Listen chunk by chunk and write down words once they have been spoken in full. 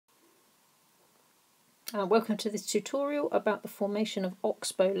Welcome to this tutorial about the formation of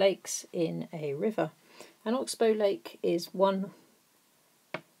Oxbow lakes in a river. An Oxbow lake is one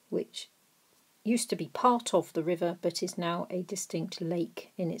which used to be part of the river but is now a distinct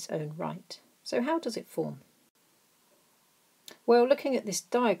lake in its own right. So how does it form? Well, looking at this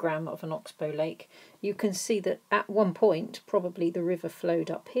diagram of an Oxbow lake, you can see that at one point probably the river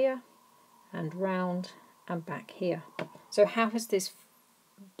flowed up here and round and back here. So how has this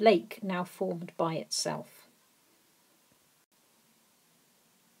lake now formed by itself?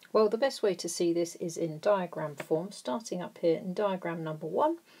 Well, the best way to see this is in diagram form, starting up here in diagram number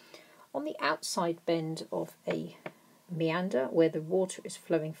 1. On the outside bend of a meander where the water is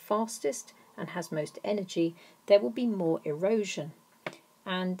flowing fastest and has most energy, there will be more erosion.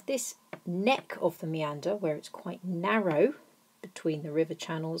 And this neck of the meander, where it's quite narrow between the river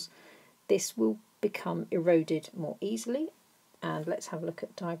channels, this will become eroded more easily. And let's have a look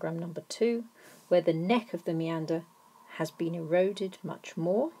at diagram number 2, where the neck of the meander has been eroded much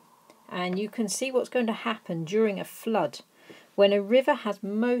more. And you can see what's going to happen during a flood. When a river has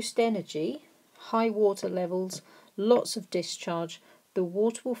most energy, high water levels, lots of discharge, the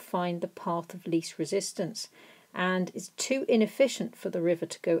water will find the path of least resistance. And it's too inefficient for the river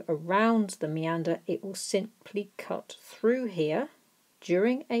to go around the meander. It will simply cut through here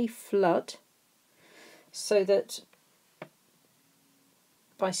during a flood, so that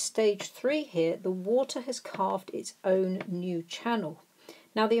by stage 3 here, the water has carved its own new channel.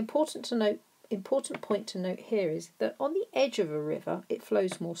 Now, the important point to note here is that on the edge of a river, it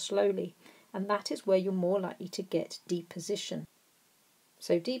flows more slowly, and that is where you're more likely to get deposition.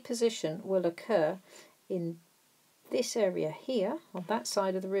 So deposition will occur in this area here, on that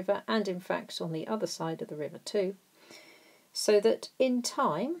side of the river, and in fact on the other side of the river too, so that in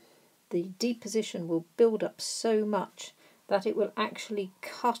time the deposition will build up so much that it will actually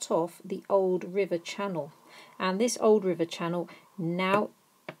cut off the old river channel. And this old river channel now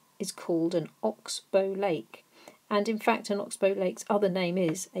is called an Oxbow lake. And in fact, an Oxbow lake's other name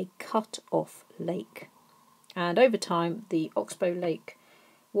is a cut-off lake. And over time, the Oxbow lake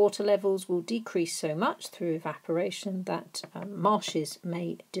water levels will decrease so much through evaporation that marshes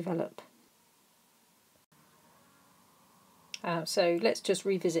may develop. So let's just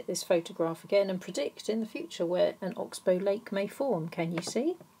revisit this photograph again and predict in the future where an Oxbow lake may form. Can you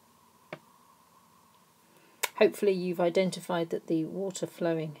see? Hopefully you've identified that the water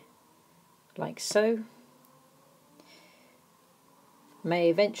flowing like so may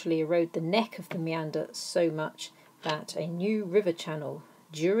eventually erode the neck of the meander so much that a new river channel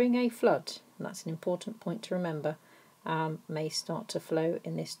during a flood, and that's an important point to remember, may start to flow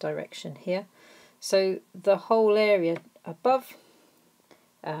in this direction here. So the whole area above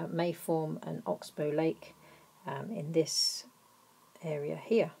may form an Oxbow lake in this area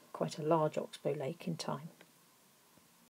here, quite a large Oxbow lake in time.